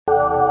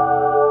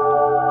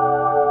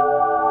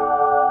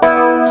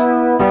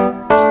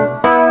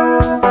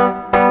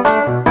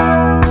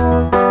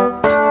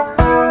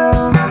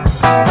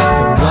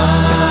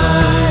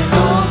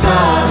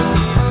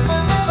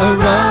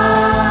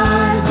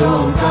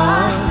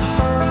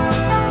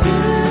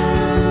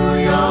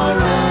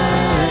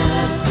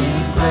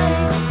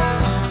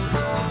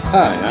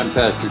I'm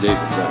Pastor David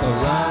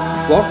Jones.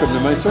 Welcome to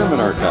my sermon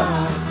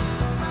archives.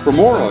 For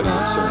more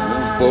audio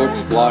sermons,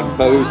 books, blog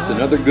posts, and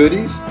other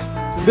goodies,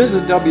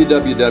 visit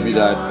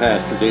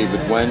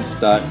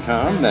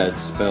www.pastordavidwentz.com,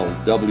 that's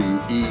spelled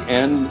W-E-N-T-Z,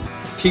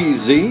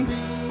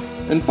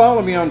 and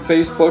follow me on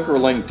Facebook or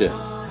LinkedIn.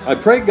 I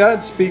pray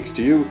God speaks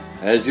to you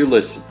as you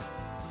listen.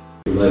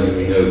 For letting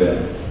me know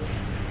that.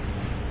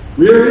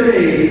 We're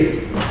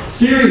in a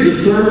series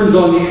of sermons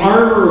on the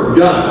armor of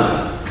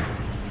God.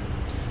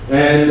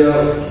 And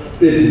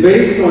it's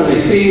based on a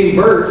theme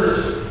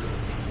verse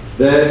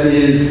that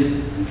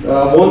is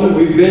one that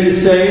we've been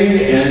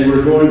saying, and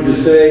we're going to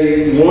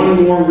say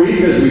one more week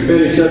as we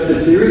finish up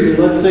the series, and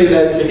let's say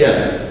that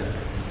together.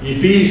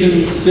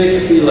 Ephesians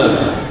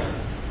 6:11.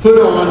 Put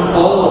on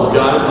all of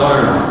God's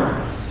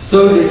armor,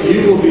 so that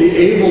you will be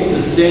able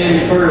to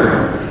stand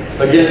firm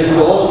against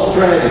all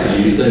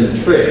strategies and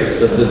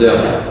tricks of the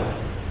devil.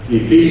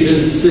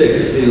 Ephesians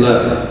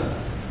 6:11.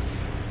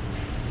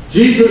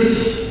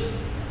 Jesus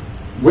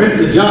went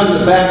to John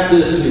the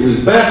Baptist. He was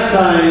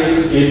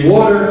baptized in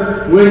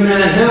water. When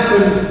that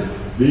happened,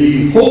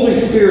 the Holy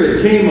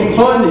Spirit came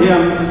upon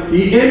him.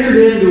 He entered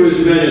into his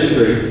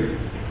ministry.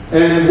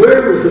 And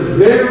where was the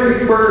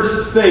very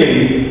first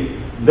thing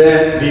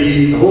that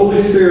the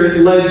Holy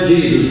Spirit led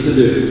Jesus to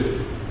do?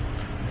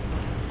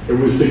 It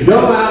was to go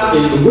out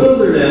in the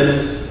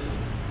wilderness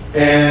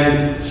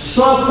and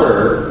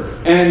suffer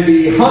and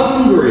be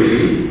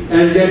hungry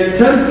and get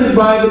tempted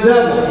by the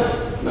devil.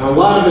 Now, a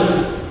lot of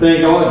us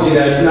think, oh, gee,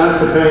 that's not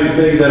the kind of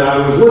thing that I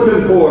was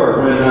looking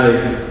for when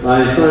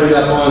I signed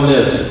up on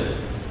this.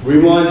 We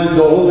want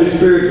the Holy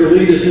Spirit to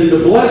lead us into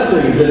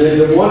blessings and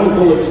into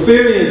wonderful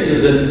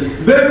experiences, and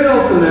very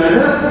often that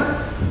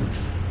happens.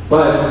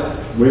 But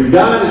when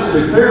God is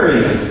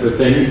preparing us for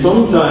things,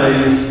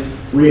 sometimes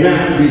we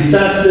have to be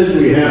tested,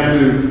 we have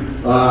to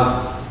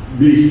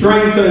be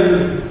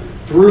strengthened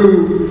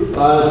through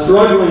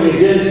struggling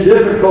against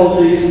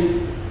difficulties.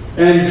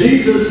 And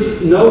Jesus,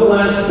 no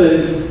less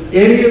than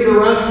any of the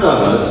rest of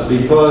us,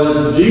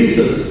 because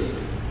Jesus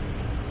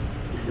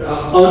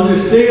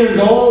understands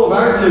all of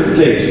our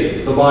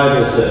temptations, the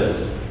Bible says.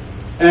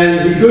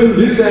 And he couldn't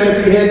do that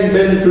if he hadn't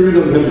been through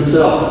them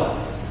himself.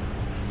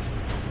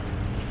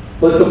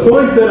 But the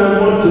point that I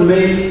want to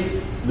make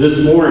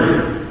this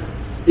morning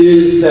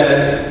is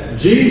that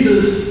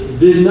Jesus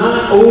did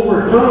not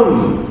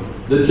overcome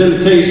the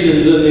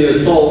temptations and the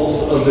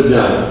assaults of the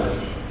devil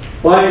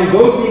by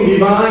invoking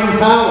divine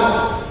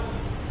power.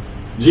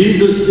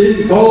 Jesus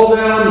didn't call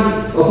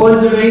down a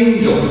bunch of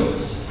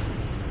angels.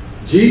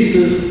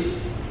 Jesus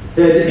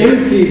had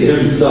emptied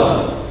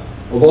himself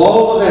of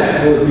all of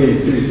that,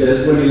 Philippians 2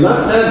 says, when he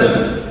left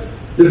heaven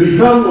to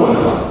become one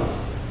of us.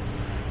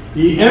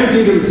 He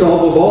emptied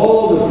himself of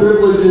all the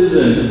privileges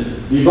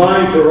and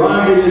divine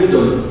prerogatives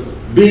of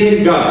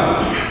being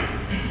God.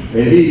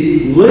 And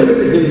he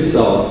limited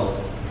himself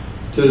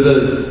to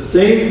the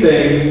same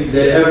thing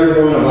that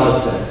every one of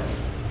us has.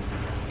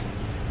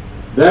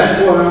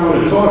 That's what I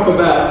want to talk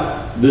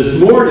about this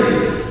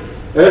morning.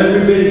 As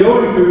we've been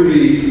going through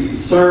the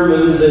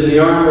sermons in the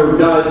Armor of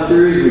God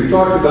series, we've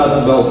talked about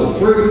the belt of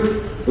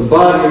truth, the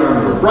body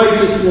armor of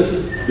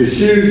righteousness, the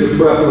shoes of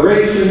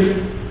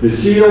preparation, the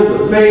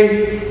shield of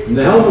faith, and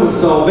the helmet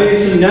of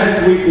salvation.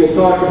 Next week we'll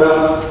talk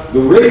about the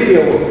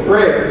radio of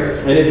prayer.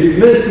 And if you've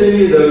missed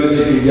any of those,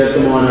 you can get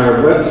them on our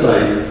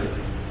website.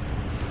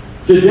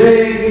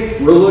 Today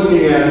we're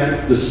looking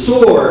at the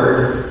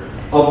sword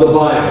of the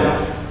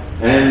Bible.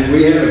 And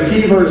we have a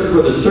key verse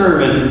for the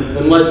sermon,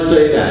 and let's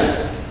say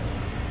that.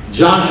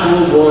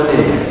 Joshua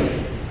 1:8.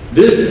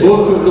 This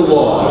book of the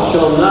law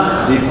shall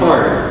not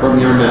depart from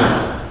your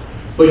mouth,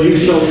 but you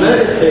shall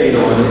meditate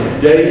on it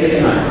day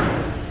and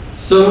night,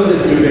 so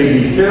that you may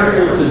be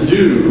careful to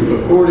do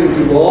according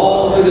to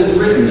all that is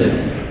written in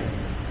it.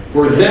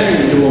 For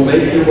then you will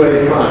make your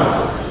way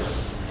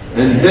prosperous,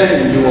 and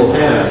then you will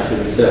have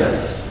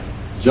success.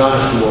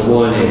 Joshua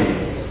 1:8.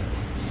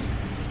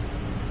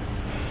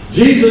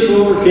 Jesus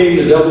overcame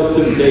the devil's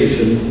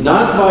temptations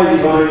not by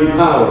divine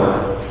power,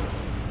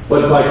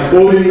 but by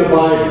quoting the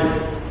Bible.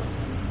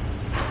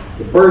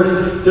 The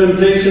first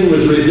temptation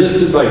was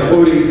resisted by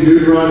quoting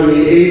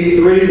Deuteronomy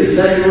 8:3. The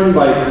second one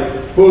by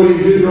quoting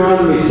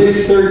Deuteronomy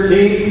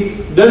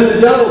 6:13. Then the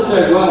devil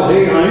said, well,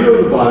 hey, I know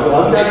the Bible.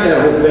 I've got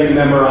that whole thing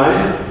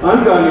memorized.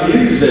 I'm going to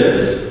use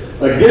this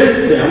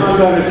against him. I'm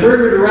going to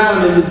turn it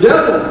around. And the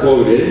devil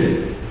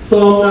quoted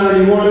Psalm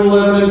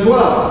 91:11 and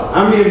 12.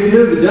 How many of you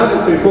knew the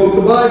devil can quote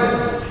the Bible?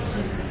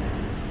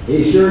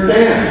 He sure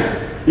can.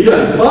 He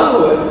doesn't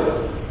follow it,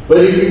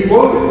 but he can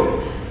quote it.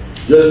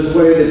 Just the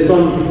way that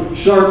some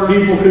sharp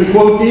people can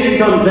quote the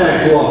income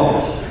tax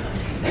laws,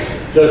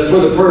 just for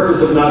the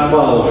purpose of not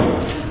following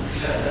them.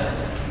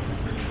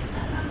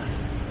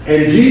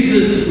 And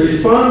Jesus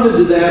responded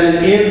to that and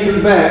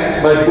answered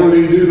back by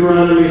quoting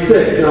Deuteronomy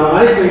 6. Now,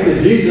 I think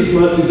that Jesus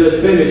must have just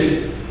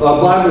finished a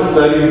Bible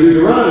study of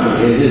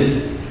Deuteronomy in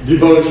his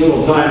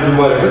devotional times or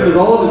whatever, because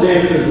all of his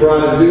answers were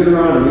out of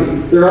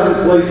Deuteronomy. There are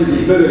other places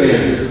he could have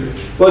answered.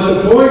 But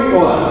the point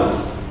was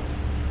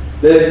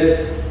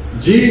that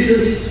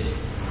Jesus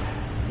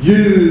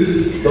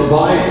use the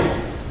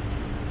Bible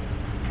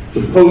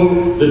to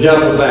poke the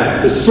devil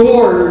back. The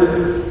sword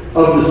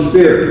of the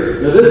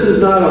Spirit. Now this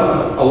is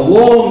not a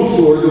long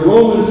sword. The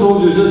Roman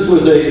soldiers, this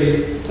was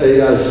a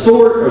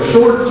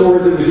short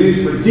sword that was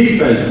used for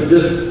defense, for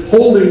just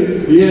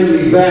holding the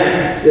enemy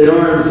back at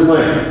arm's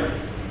length.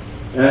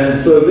 And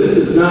so this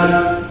is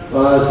not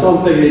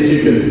something that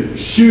you can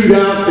shoot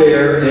out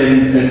there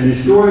and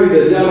destroy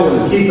the devil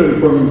and keep him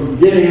from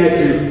getting at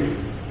you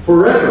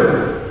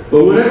forever.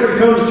 But whenever it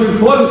comes too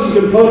close,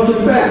 you can punch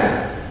it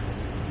back.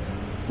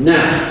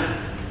 Now,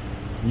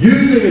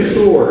 using a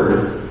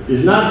sword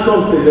is not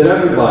something that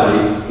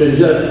everybody can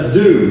just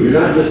do. You're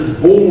not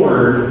just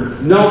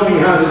born knowing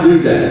how to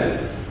do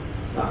that.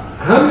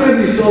 How many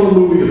of you saw the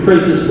movie The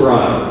Princess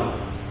Bride?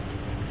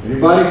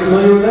 Anybody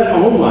familiar with that?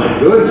 Oh my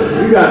goodness,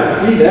 you got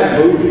to see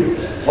that movie.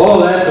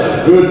 Oh, that's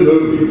a good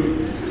movie.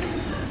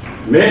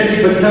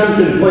 Mandy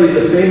Patinkin plays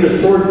a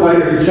famous sword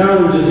fighter who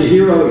challenges a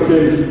hero. He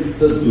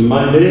says,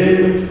 "My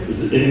name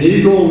is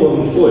Inigo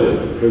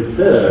Montoya.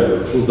 Prepare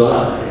to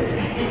die."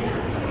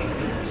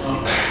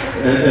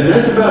 And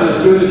that's about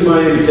as good as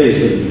my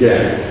invitations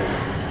get.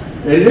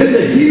 And then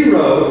the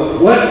hero,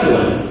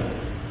 Wesley,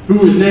 who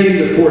was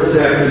named, of course,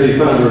 after the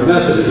founder of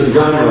Methodism,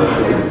 John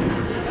Wesley.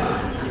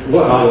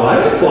 Well, I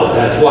always thought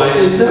that's why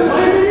they named him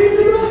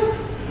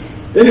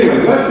that.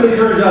 Anyway, Wesley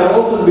turns out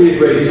also to be a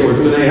great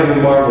swordsman. They have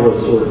a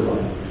marvelous sword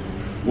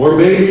fight. Or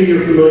maybe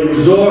you're familiar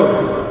with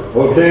Zorro,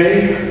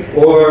 okay?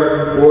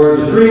 Or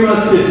the Three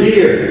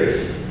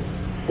Musketeers.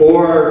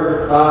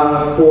 Or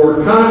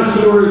for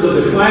connoisseurs of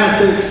the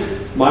classics,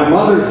 my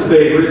mother's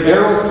favorite,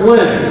 Errol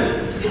Flynn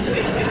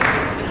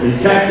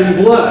and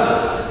Captain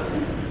Blood,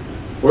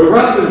 or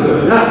Robin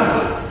Hood.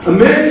 Now,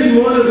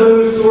 imagine one of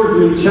those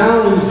swordsmen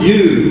challenged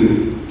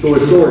you to a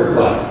sword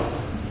fight.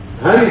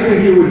 How do you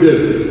think you would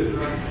do?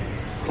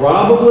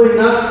 Probably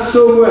not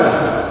so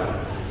well.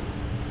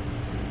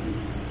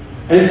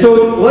 And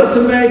so let's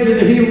imagine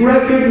that he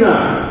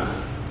recognized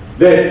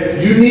that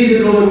you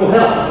needed a little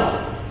help,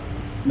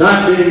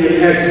 not being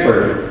an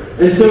expert.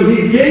 And so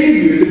he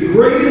gave you the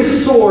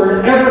greatest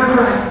sword ever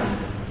crafted.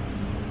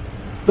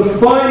 The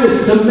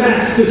finest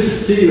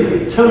Damascus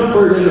steel,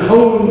 tempered and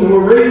honed to a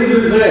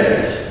razor's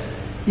edge.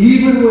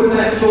 Even with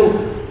that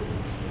sword.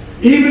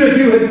 Even if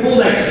you had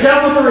pulled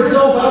Excalibur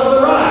itself out of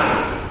the rock.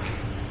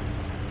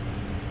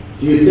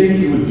 Do you think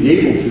you would be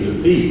able to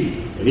defeat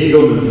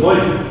Inigo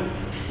Montoya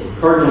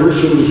or Cardinal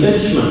Richelieu's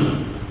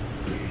henchman?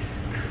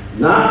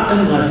 Not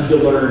unless you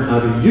learn how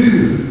to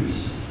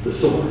use the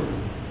sword.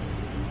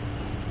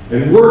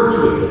 And worked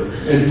with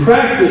it, and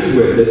practiced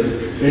with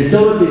it,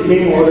 until it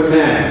became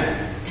automatic.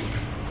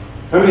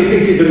 How many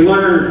think you can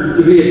learn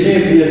to be a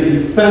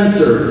champion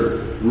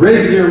fencer,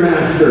 rapier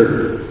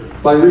master,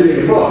 by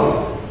reading a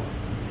book?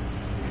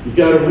 You've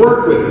got to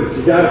work with it.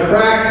 You've got to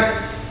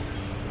practice.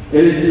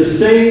 And it's the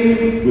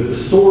same with the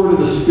sword of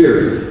the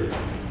Spirit,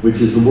 which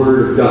is the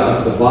Word of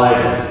God, the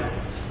Bible.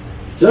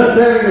 Just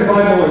having the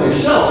Bible on your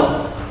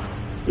shelf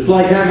is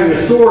like having a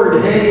sword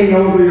hanging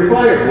over your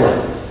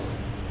fireplace.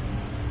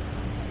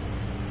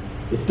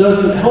 It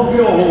doesn't help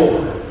you a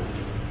whole lot.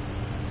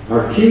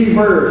 Our key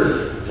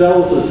verse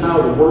tells us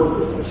how to work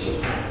with our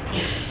sword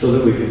so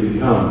that we can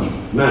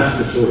become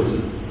master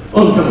swordsmen.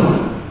 Oh, come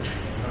on.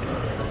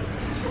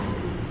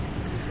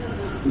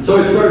 And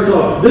so it starts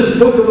off, this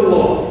book of the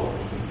law.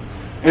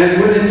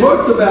 And when it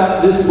talks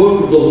about this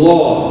book of the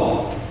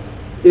law,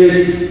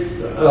 it's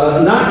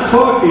not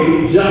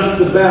talking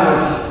just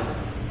about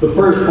the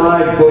first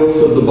 5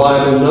 books of the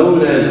Bible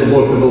known as the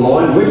book of the law,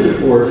 in which, of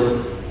course,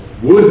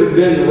 would have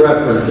been the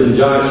reference in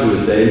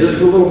Joshua's day.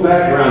 Just a little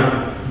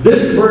background.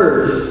 This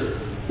verse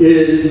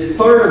is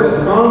part of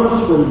a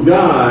promise from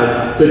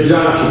God to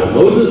Joshua.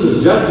 Moses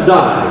has just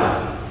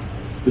died.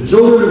 The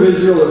children of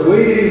Israel are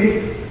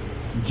waiting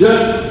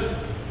just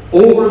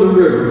over the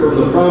river from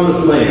the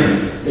promised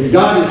land. And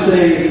God is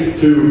saying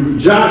to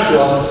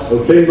Joshua,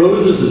 okay,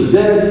 Moses is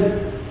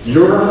dead.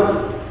 You're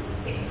up.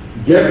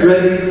 Get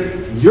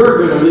ready.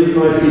 You're going to lead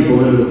my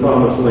people into the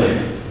promised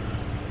land.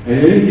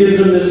 And then he gives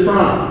them this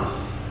promise.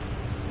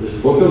 This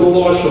book of the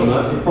law shall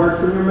not depart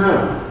from your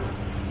mouth,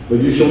 but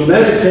you shall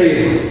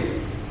meditate on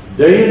it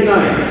day and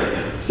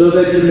night, so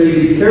that you may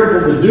be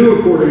careful to do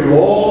according to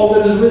all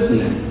that is written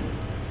in it.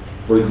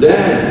 For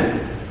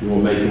then you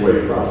will make your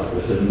way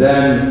prosperous, and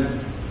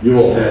then you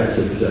will have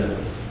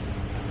success.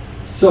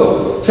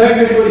 So,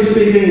 technically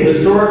speaking,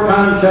 historic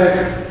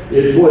context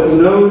is what's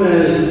known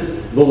as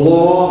the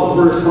law,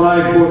 the first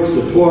 5 books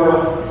of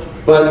Torah,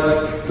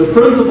 but the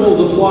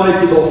principles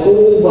apply to the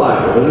whole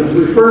Bible, and it's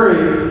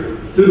referring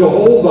to the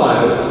whole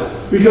Bible,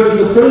 because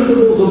the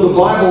principles of the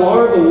Bible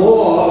are the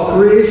law of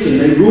creation.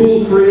 They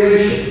rule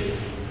creation.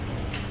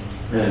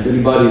 And if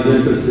anybody's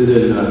interested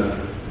in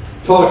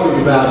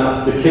talking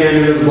about the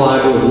canon of the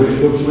Bible, and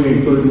which books we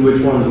include and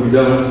which ones we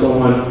don't, and so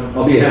on,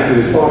 I'll be happy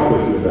to talk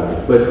with you about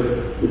it. But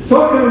it's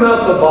talking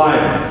about the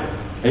Bible.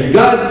 And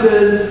God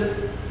says,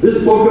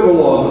 This book of the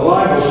law, the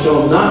Bible,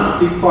 shall not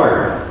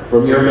depart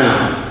from your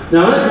mouth.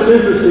 Now that's an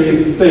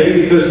interesting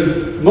thing,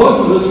 because most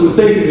of us would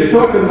think if you're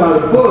talking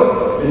about a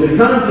book and the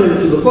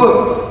contents of the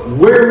book,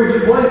 where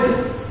would you place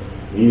it?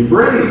 In your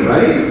brain,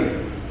 right?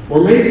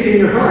 Or maybe in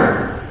your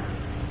heart.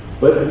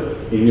 But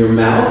in your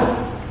mouth?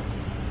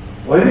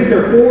 Well, I think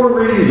there are 4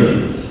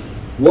 reasons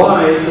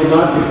why it shall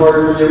not depart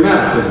from your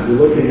mouth. If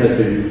you're looking at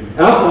the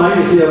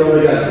outline, you see I've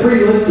only got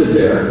 3 listed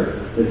there,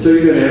 and so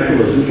you're going to have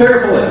to listen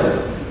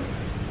carefully.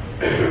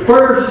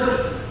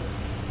 First,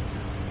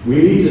 we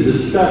need to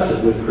discuss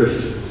it with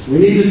Christians. We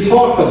need to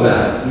talk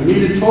about it. We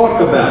need to talk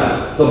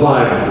about the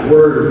Bible, the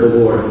Word of the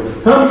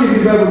Lord. How many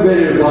of you have ever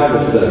been in a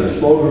Bible study,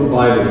 small group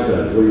Bible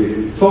study, where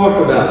you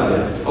talk about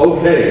things?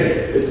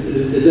 Okay,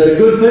 is that a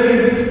good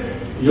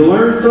thing? You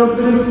learn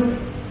something?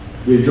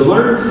 Did you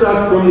learn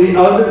stuff from the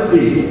other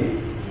people?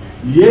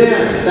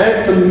 Yes,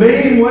 that's the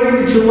main way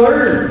that you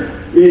learn,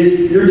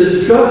 is you're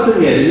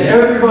discussing it, and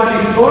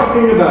everybody's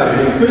talking about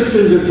it, and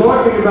Christians are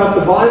talking about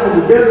the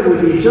Bible together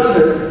with each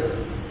other,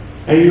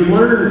 and you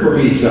learn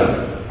from each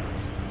other.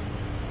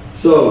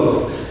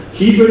 So,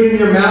 keep it in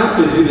your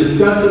mouth as you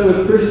discuss it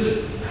with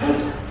Christians.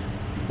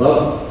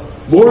 Well,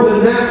 more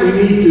than that, we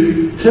need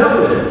to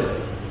tell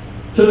it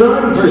to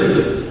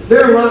non-Christians.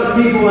 There are a lot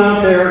of people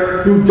out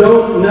there who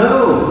don't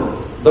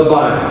know the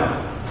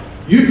Bible.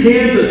 You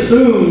can't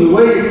assume the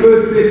way you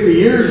could 50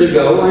 years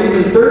ago, or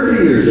even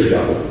 30 years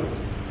ago,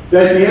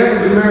 that the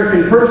average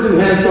American person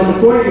has some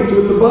acquaintance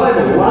with the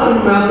Bible. A lot of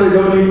them out there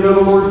don't even know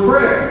the Lord's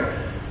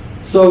Prayer.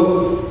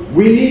 So,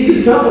 we need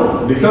to tell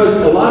them,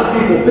 because a lot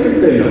of people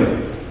think they know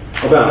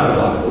about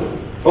the Bible.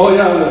 Oh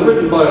yeah, it was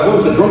written by a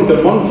bunch of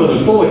drunken monks and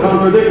it's full of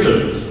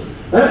contradictions.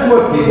 That's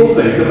what people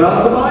think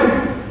about the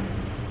Bible.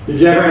 Did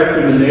you ever ask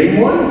them to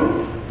name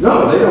one?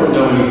 No, they don't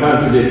know any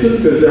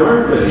contradictions, because there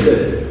aren't any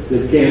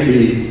that can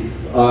be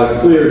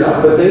cleared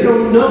up, but they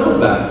don't know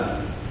about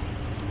it.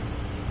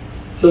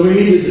 So we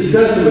need to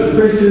discuss it with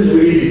Christians.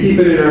 We need to keep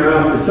it in our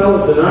mouth to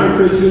tell it to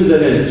non-Christians,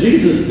 and as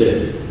Jesus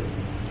did.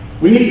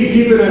 We need to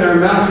keep it in our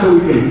mouth so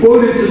we can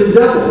quote it to the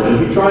devil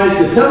when he tries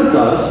to tempt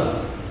us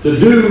to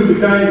do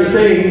the kinds of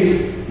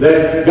things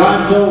that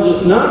God tells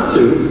us not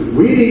to.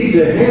 We need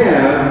to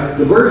have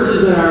the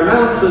verses in our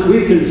mouths that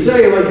we can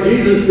say, like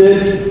Jesus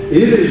did,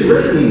 it is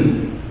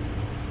written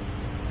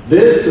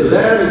this or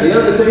that or the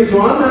other thing,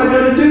 so I'm not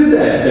going to do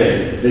that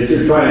thing that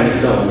you're trying to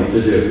tell me to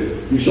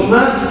do. You shall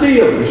not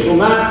steal. You shall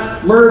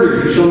not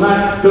murder. You shall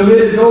not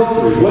commit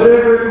adultery,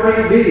 whatever it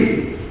might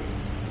be.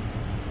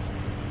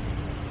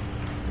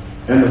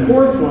 And the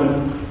 4th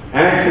one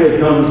actually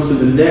comes to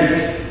the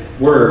next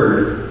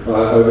word,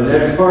 or the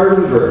next part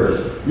of the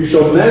verse. You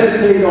shall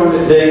meditate on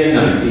it day and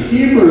night. The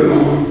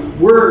Hebrew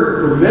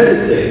word for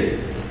meditate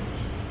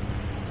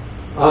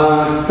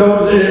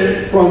comes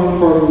in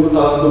from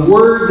the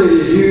word that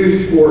is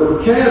used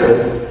for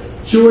cattle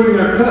chewing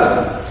their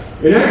cud.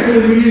 And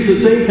actually we use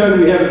the same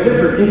kind, we have a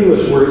different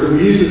English word, but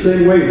we use the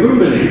same way.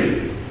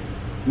 Ruminate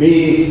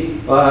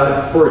means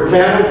for a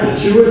cattle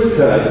to chew its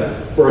cud,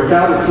 for a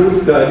cow to chew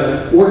its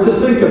cud, or to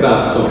think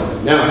about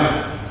something.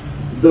 Now,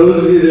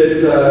 those of you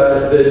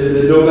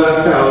that know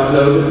about cows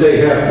know that they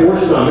have 4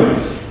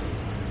 stomachs,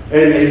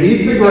 and they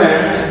eat the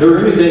grass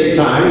during the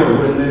daytime,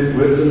 or when it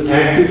was an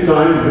active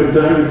time, a good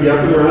time to be up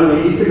and around,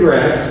 they eat the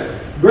grass.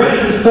 Grass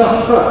is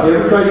tough stuff. You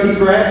ever try to eat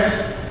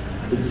grass?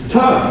 It's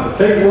tough.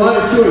 It takes a lot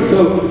of chewing.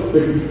 So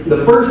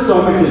the first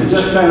stomach is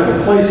just kind of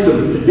a place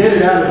to get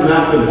it out of the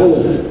mouth and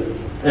hold it.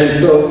 And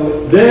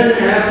so then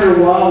after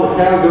a while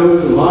the cow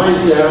goes and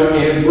lies down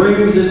and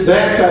brings it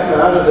back up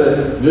out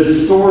of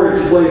this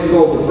storage place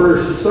called the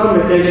first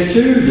stomach, and it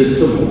chews it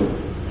some more.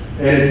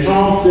 And it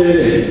chomps it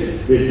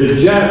and it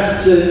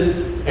digests it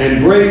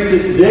and breaks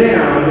it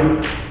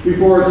down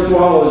before it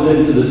swallows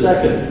into the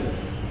second.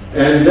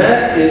 And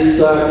that is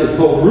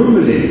called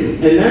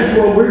ruminating. And that's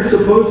what we're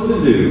supposed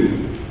to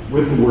do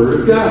with the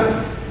Word of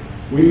God.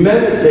 We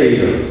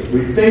meditate on it.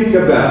 We think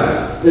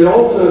about it. And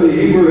also the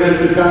Hebrew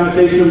has the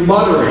connotation of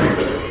muttering.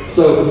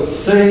 So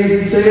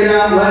say it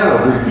out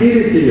loud. Repeat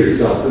it to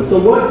yourself. And so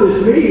what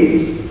this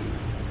means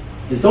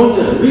is don't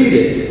just read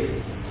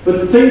it,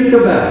 but think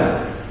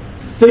about it.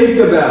 Think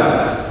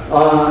about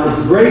it.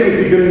 It's great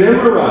if you can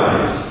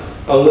memorize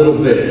a little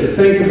bit to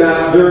think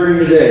about during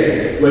the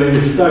day. When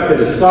you're stuck at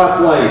a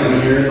stoplight,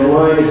 when you're in the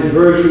line at the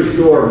grocery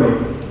store,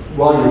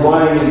 while you're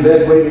lying in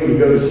bed waiting to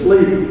go to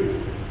sleep.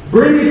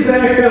 Bring it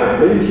back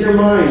up into your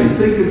mind and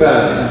think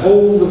about it. And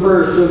hold the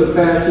verse or the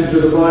passage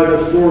or the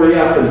Bible story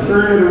up and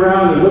turn it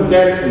around and look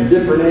at it from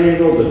different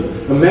angles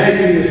and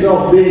imagine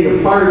yourself being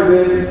a part of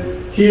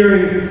it,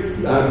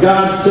 hearing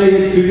God say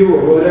it to you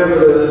or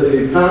whatever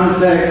the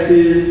context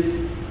is.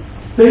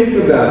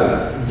 Think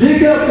about it.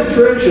 Dig up the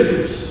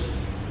treasures.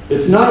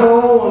 It's not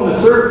all on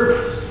the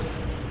surface.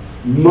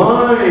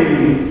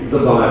 Mine the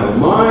Bible.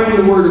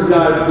 Mine the Word of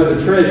God for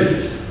the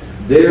treasures.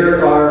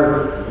 There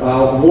are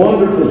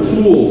wonderful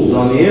tools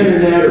on the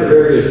internet or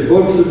various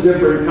books of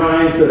different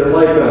kinds that are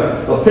like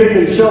a pick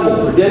and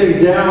shovel for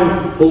getting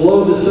down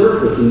below the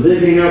surface and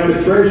digging out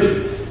the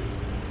treasures.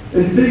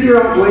 And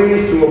figure out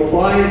ways to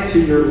apply it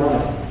to your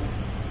life.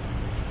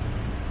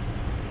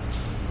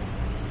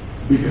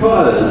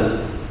 Because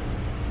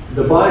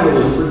the Bible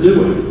is for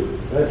doing.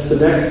 That's the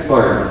next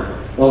part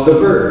of the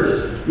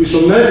verse. You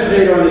shall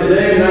meditate on it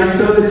day and night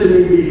so that you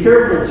may be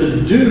careful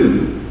to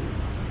do.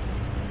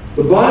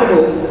 The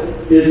Bible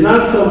is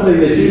not something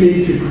that you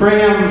need to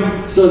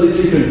cram so that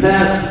you can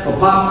pass a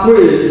pop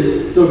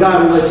quiz so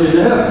God will let you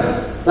into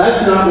heaven.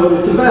 That's not what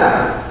it's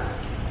about.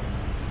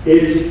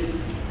 It's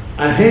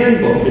a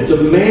handbook. It's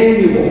a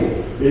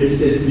manual. It's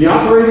the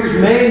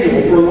operator's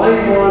manual for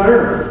life on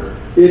earth.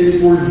 It's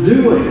for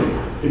doing.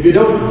 If you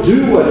don't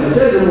do what it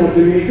says, it won't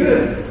do you any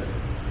good.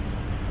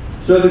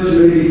 So that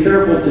you may be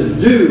careful to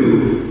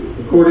do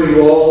according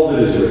to all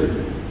that is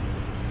written.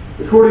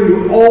 According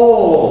to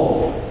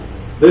all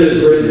that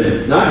is written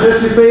in. Not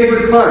just your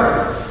favorite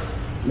parts.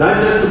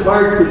 Not just the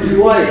parts that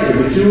you like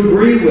or that you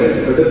agree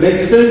with or that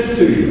make sense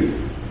to you.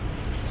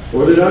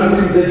 Or that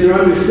you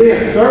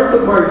understand. Start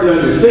with the parts you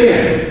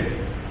understand.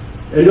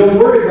 And don't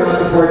worry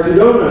about the parts you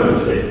don't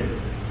understand.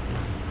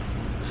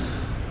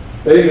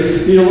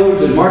 Famous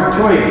theologian Mark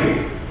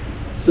Twain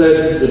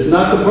said, it's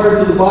not the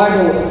parts of the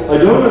Bible I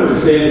don't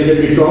understand that get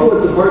me in trouble,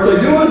 it's the parts I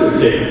do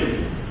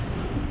understand.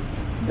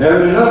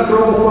 Having enough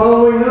trouble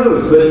following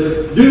those,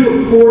 but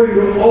do according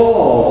to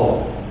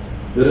all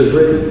that is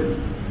written.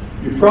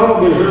 You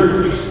probably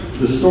heard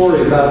the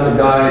story about the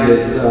guy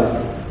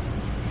that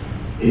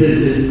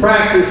his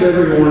practice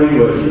every morning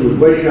was he would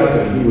wake up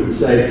and he would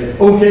say,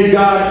 okay,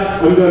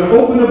 God, I'm going to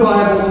open the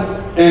Bible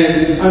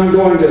and I'm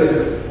going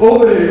to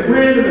open it at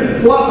random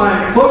and close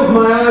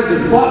my eyes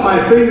and plop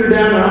my finger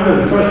down and I'm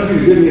going to trust you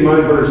to give me my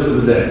verse for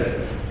the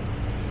day.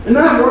 And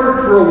that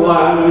worked for a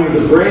while when he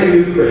was a brand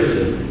new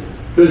Christian.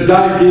 Because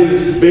God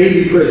gives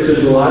baby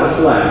Christians a lot of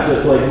slack,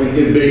 just like we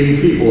give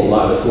baby people a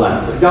lot of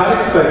slack. But God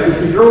expects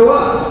us to grow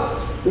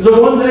up. And so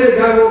one day the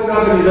guy woke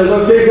up and he says,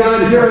 okay,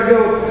 God, here I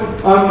go.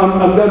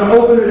 I'm going to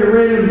open it at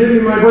random, give me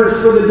my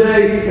verse for the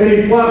day.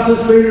 And he plops his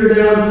finger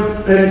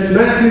down, and it's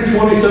Matthew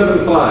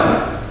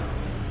 27:5.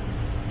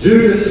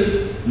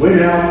 Judas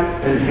went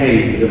out and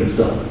hanged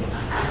himself.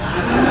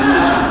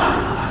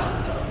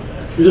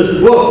 He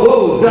says,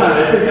 whoa, God,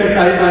 I think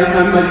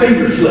my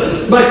finger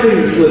slipped. My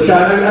finger slipped,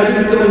 God. I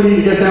didn't really need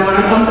to get that one.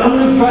 I'm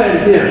going to try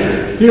it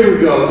again. Here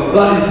we go.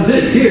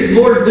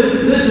 Lord, this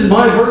is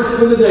my verse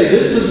for the day.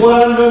 This is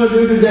what I'm going to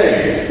do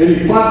today. And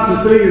he plops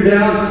his finger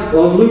down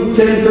on Luke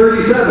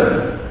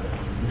 10:37.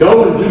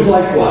 Go and do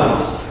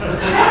likewise.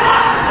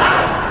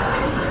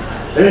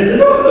 And he said,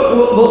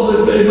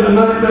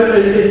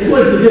 it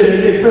slipped again.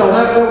 It fell.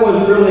 That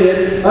wasn't really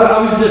it. I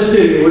was just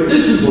kidding. Lord,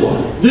 this is the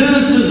one.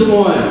 This is the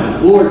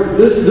one. Lord,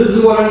 this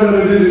is what I'm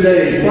going to do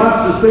today. He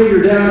plops his finger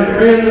down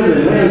at random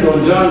and lands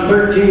on John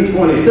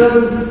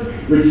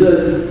 13:27, which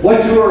says,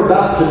 what you are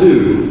about to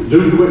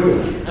do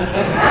quickly.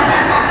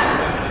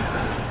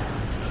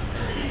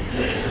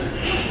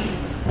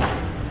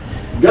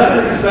 God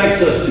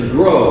expects us to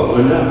grow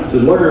enough to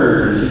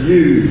learn to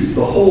use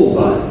the whole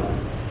Bible.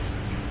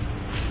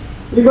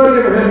 Anybody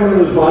ever had one of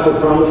those Bible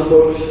promise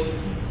books?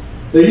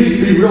 They used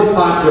to be real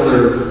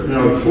popular,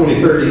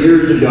 20, 30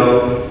 years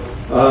ago.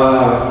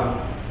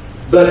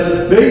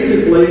 But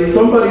basically,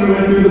 somebody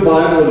went through the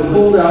Bible and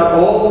pulled out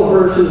all the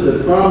verses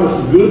that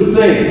promise good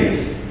things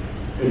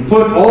and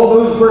put all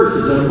those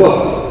verses in a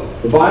book,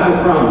 the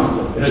Bible Promise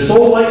Book. And it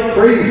sold like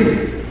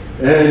crazy.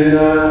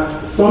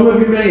 And some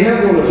of you may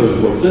have one of those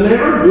books. And they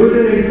are good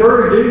and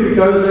encouraging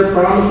because they're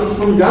promises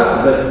from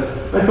God.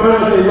 But I found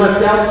out they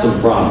left out some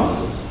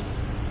promises.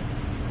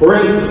 For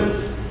instance,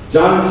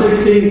 John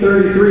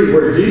 16:33,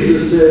 where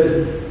Jesus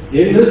said,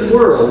 in this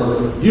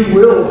world, you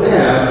will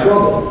have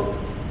trouble.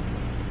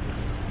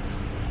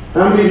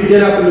 How many of you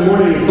get up in the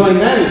morning and claim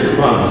that is your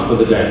promise for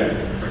the day?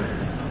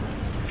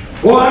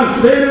 Well, I'm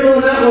standing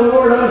on that one,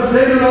 Lord. I'm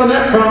standing on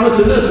that promise.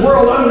 In this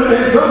world, I'm going to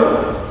have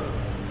trouble.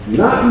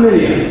 Not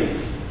many of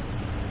us.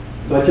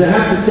 But you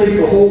have to take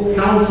the whole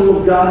counsel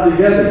of God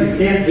together. You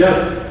can't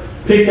just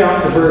pick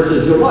out the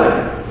verses you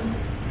like.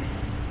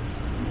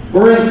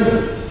 For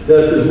instance,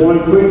 just as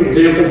one quick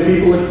example,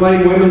 people that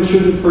claim women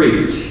shouldn't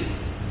preach.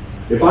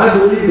 If I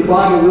believed the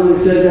Bible really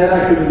said that,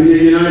 I couldn't be a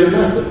United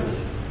Methodist.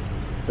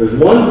 There's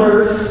one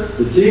verse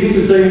that seems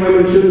to say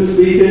women shouldn't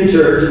speak in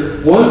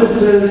church, one that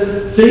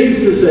seems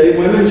to say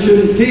women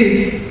shouldn't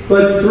teach,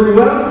 but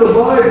throughout the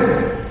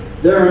Bible,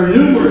 there are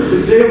numerous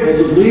examples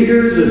of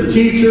leaders and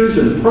teachers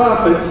and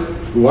prophets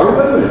who are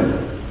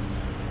women.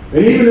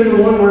 And even in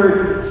the one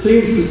where it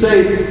seems to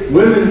say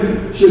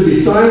women should be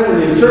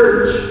silent in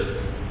church,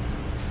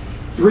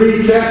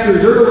 3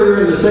 chapters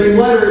earlier in the same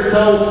letter, it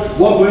tells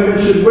what women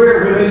should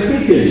wear when they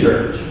speak in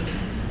church.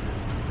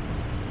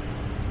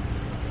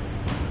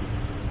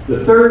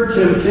 The third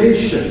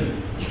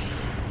temptation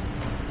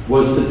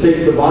was to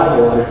take the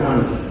Bible out of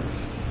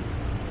context.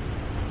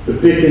 To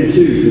pick and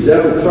choose. The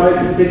devil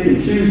tried to pick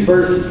and choose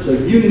verses, so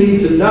you need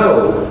to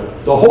know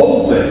the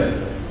whole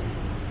thing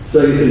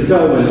so you can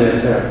tell when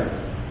that's happened.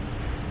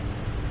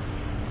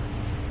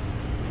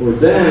 For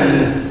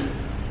then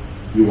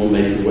you will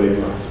make the way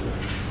prosperous.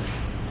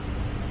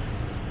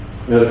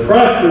 Now, to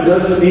prosper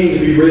doesn't mean to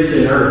be rich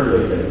in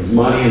earthly things,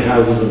 money and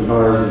houses and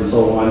cars and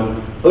so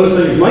on. Those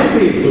things might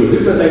be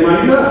included, but they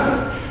might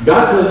not.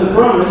 God doesn't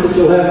promise that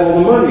you'll have all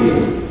the money you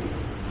need.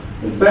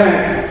 In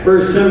fact,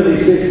 1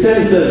 Timothy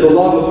 6:10 says the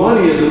love of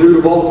money is the root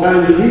of all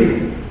kinds of evil.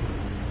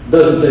 It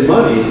doesn't say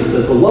money, it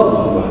says the love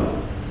of money.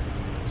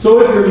 So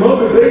if your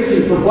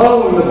motivation for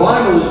following the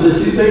Bible is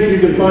that you think you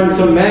can find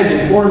some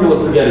magic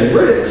formula for getting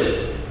rich,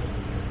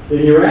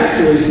 then you're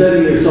actually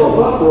setting yourself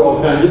up for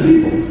all kinds of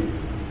evil.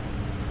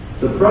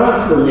 To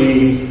prosper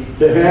means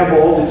to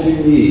have all that you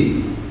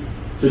need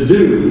to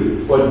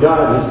do what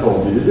God has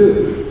told you to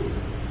do.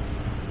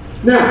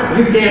 Now,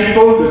 you can't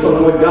focus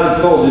on what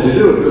God's told you to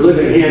do if you're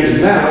living hand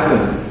in mouth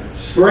and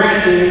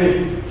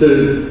scratching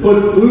to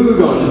put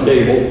food on the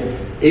table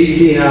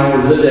 18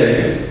 hours a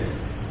day.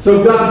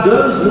 So God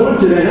does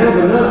want you to have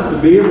enough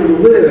to be able to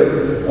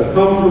live a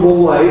comfortable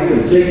life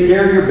and take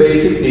care of your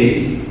basic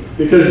needs,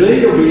 because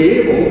then you'll be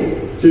able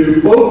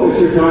to focus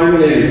your time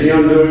and energy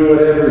on doing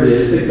whatever it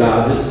is that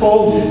God has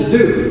called you to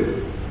do.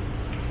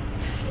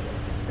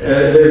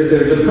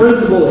 There's a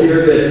principle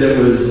here that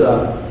was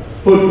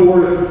put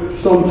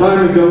forth some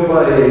time ago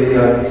by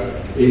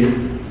a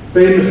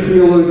famous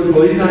theologian.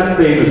 Well, he's not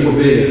famous for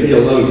being a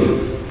theologian.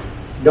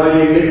 A guy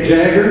named Mick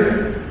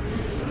Jagger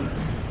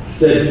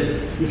said,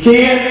 "You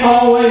can't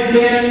always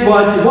get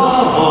what you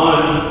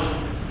want.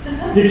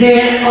 You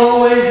can't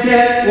always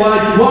get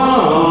what you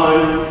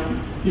want.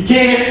 You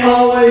can't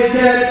always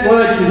get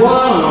what you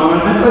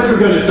want." I thought you were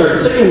going to start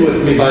singing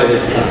with me by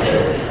this time.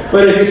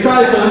 But if you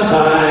try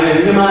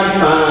sometime, you might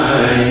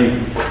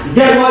find you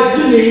get what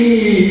you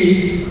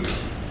need.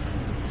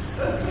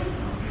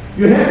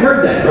 You have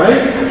heard that,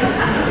 right?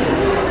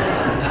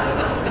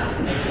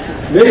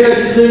 Maybe I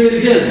should sing it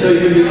again so you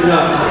can do it. No,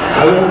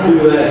 I won't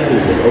do that to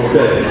you.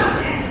 Okay.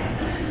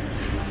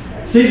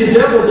 See, the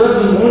devil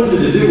doesn't want you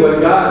to do what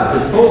God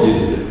has told you to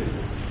do.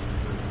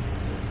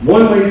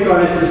 One way he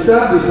tries to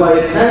stop is by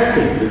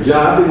attacking your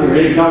job and your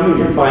income and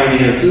your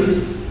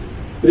finances.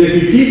 But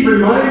if you keep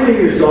reminding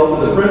yourself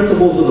of the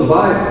principles of the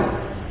Bible,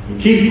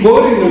 and keep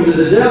quoting them to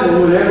the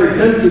devil whenever he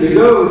tempts you to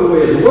go the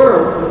way of the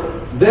world,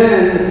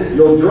 then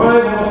you'll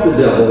drive off the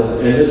devil,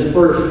 and his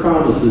verse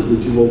promises that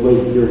you will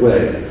make your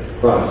way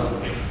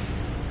prosperous.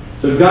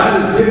 So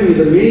God has given you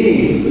the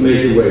means to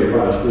make your way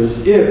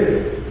prosperous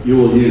if you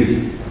will use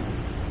it.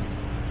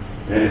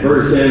 And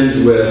verse ends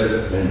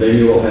with, and then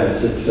you will have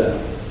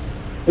success.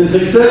 And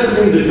success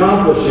means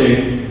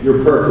accomplishing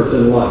your purpose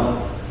in life.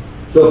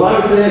 So if I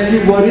was to ask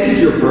you, what is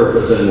your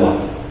purpose in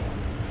life?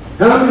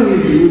 How many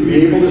of you would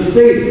be able to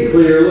state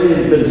clearly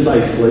and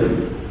concisely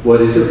what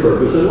is your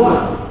purpose in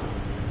life?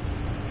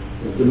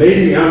 It's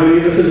amazing how many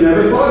of us have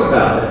never thought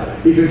about it.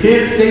 If you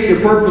can't state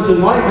your purpose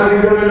in life, how are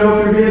you going to know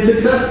if you're being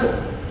successful?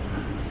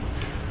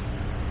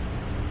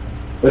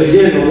 But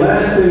again, the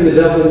last thing the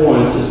devil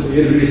wants is for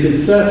you to be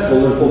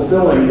successful in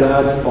fulfilling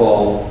God's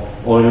call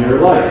on your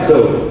life.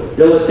 So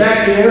he'll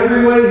attack you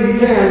every way he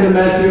can to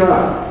mess you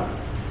up.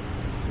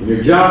 In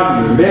your job,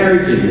 in your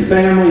marriage, in your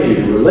family,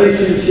 in your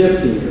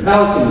relationships, in your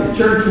health, in your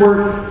church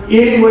work,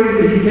 any way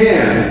that he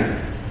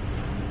can.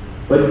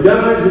 But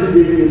God has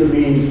given you the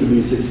means to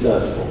be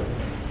successful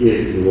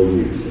if you will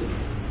use it.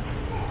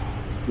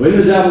 When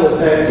the devil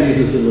attacked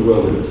Jesus in the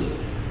wilderness,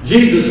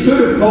 Jesus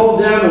could have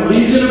called down a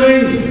legion of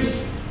angels,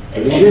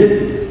 but he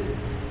didn't.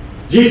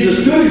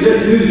 Jesus could have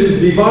just used his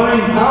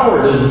divine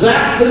power to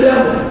zap the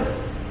devil,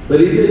 but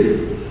he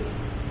didn't.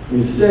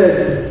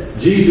 Instead,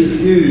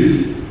 Jesus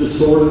used the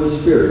sword of the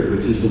Spirit,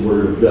 which is the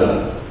Word of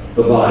God,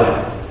 the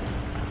Bible.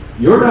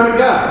 You're not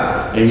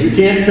God, and you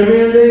can't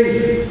command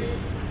angels,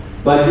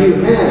 but you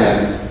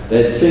have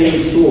that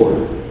same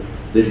sword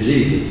that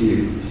Jesus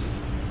used.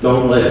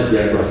 Don't let it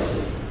get rusty.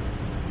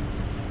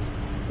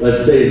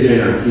 Let's say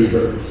again our key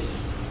verse.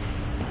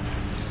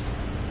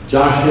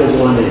 Joshua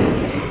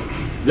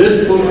 1:8.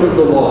 This book of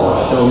the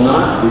law shall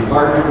not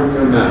depart from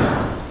your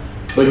mouth,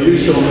 but you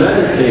shall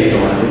meditate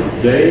on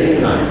it day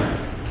and night,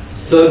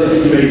 so that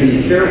you may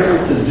be careful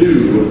to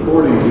do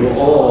according to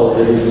all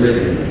that is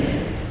written.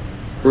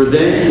 For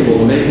then you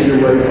will make your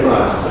way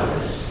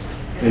prosperous,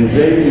 and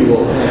then you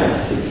will have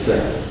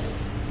success.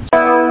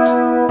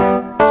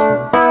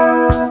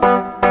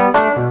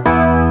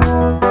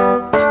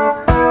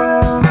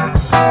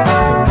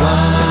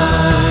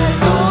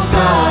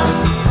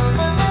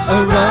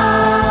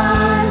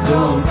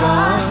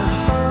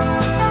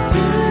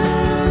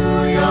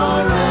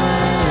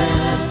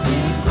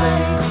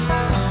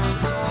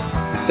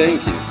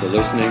 Thank you for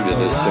listening to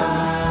this sermon,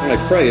 and I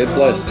pray it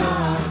blessed you.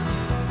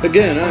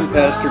 Again, I'm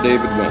Pastor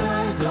David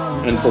Wentz,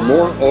 and for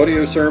more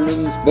audio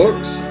sermons,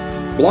 books,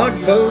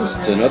 blog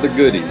posts, and other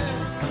goodies,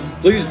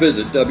 please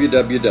visit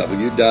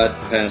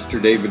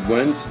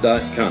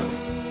www.pastordavidwentz.com.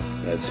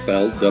 That's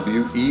spelled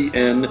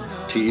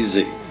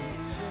W-E-N-T-Z.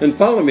 And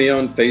follow me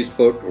on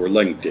Facebook or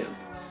LinkedIn.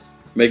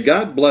 May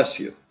God bless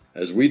you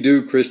as we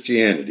do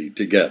Christianity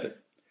together.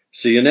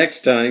 See you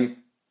next time.